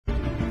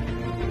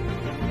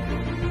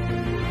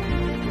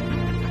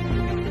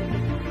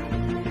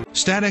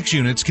StatX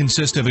units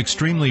consist of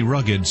extremely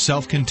rugged,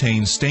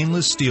 self-contained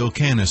stainless steel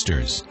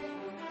canisters.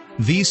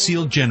 These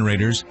sealed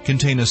generators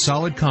contain a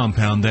solid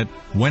compound that,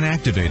 when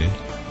activated,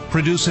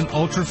 produce an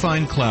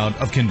ultrafine cloud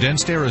of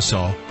condensed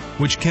aerosol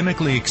which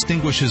chemically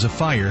extinguishes a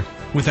fire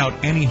without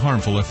any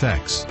harmful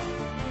effects.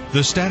 The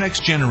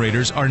StatX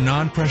generators are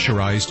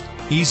non-pressurized,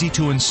 easy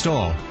to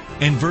install,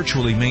 and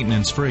virtually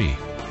maintenance-free.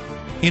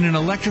 In an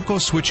electrical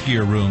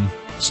switchgear room,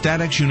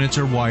 StatX units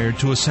are wired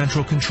to a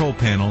central control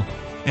panel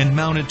and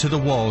mounted to the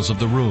walls of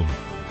the room.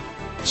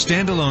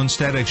 Standalone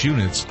StatX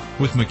units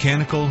with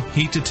mechanical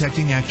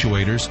heat-detecting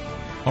actuators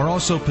are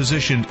also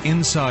positioned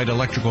inside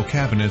electrical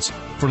cabinets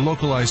for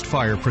localized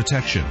fire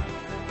protection.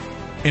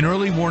 An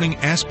early warning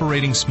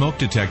aspirating smoke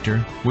detector,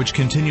 which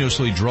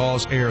continuously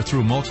draws air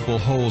through multiple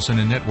holes in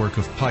a network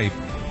of pipe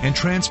and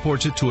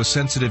transports it to a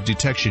sensitive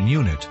detection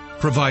unit,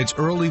 provides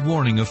early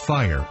warning of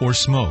fire or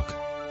smoke.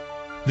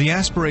 The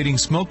aspirating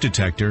smoke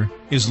detector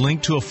is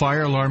linked to a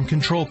fire alarm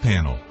control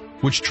panel,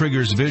 which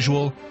triggers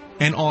visual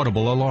and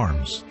audible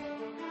alarms.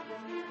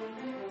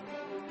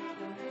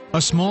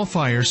 A small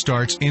fire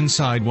starts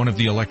inside one of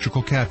the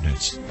electrical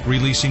cabinets,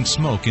 releasing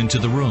smoke into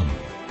the room.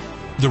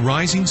 The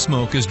rising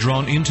smoke is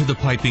drawn into the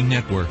piping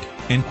network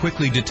and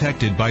quickly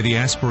detected by the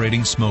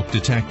aspirating smoke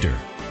detector.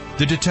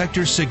 The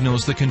detector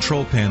signals the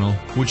control panel,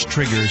 which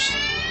triggers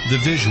the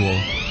visual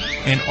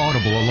and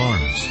audible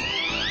alarms.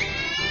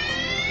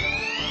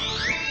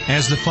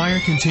 As the fire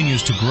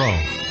continues to grow,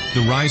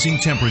 the rising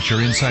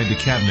temperature inside the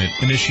cabinet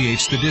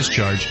initiates the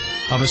discharge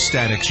of a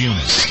StatX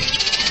unit.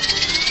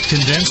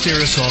 Condensed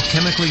aerosol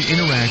chemically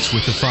interacts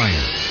with the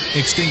fire,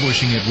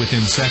 extinguishing it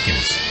within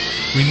seconds,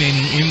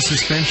 remaining in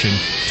suspension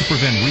to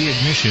prevent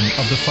reignition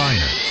of the fire.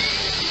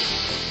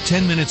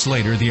 10 minutes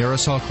later, the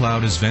aerosol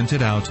cloud is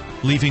vented out,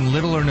 leaving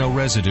little or no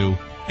residue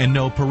and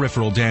no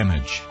peripheral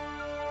damage.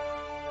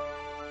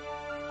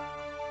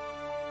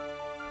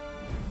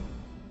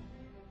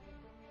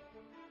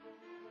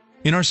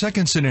 In our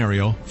second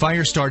scenario,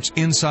 fire starts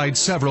inside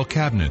several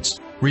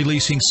cabinets,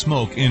 releasing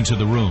smoke into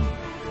the room.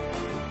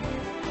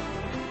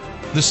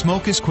 The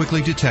smoke is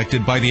quickly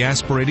detected by the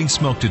aspirating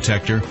smoke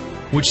detector,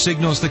 which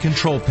signals the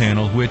control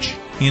panel, which,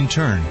 in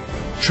turn,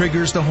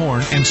 triggers the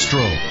horn and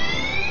strobe.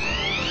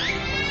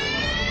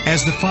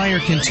 As the fire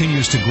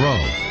continues to grow,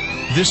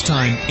 this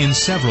time in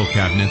several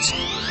cabinets,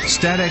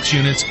 StatX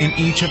units in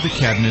each of the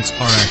cabinets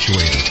are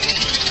actuated,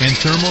 and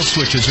thermal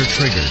switches are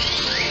triggered,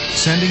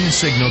 sending a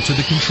signal to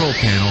the control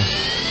panel,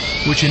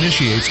 which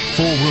initiates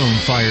full room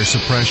fire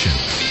suppression.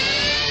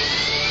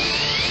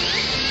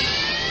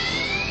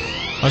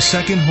 A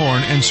second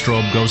horn and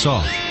strobe goes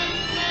off,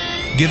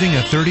 giving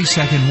a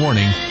 30-second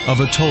warning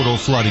of a total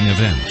flooding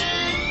event.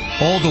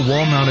 All the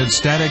wall-mounted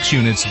StatX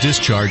units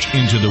discharge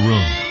into the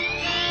room.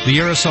 The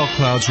aerosol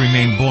clouds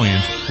remain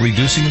buoyant,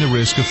 reducing the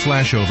risk of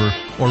flashover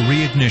or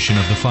reignition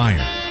of the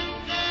fire.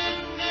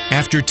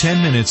 After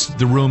 10 minutes,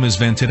 the room is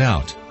vented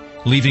out,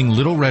 leaving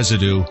little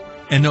residue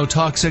and no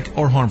toxic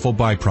or harmful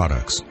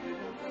byproducts.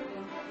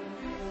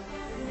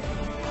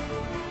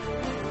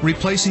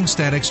 Replacing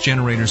StatX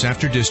generators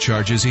after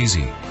discharge is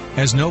easy,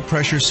 as no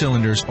pressure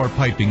cylinders or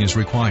piping is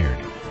required.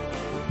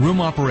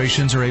 Room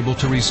operations are able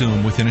to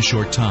resume within a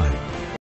short time.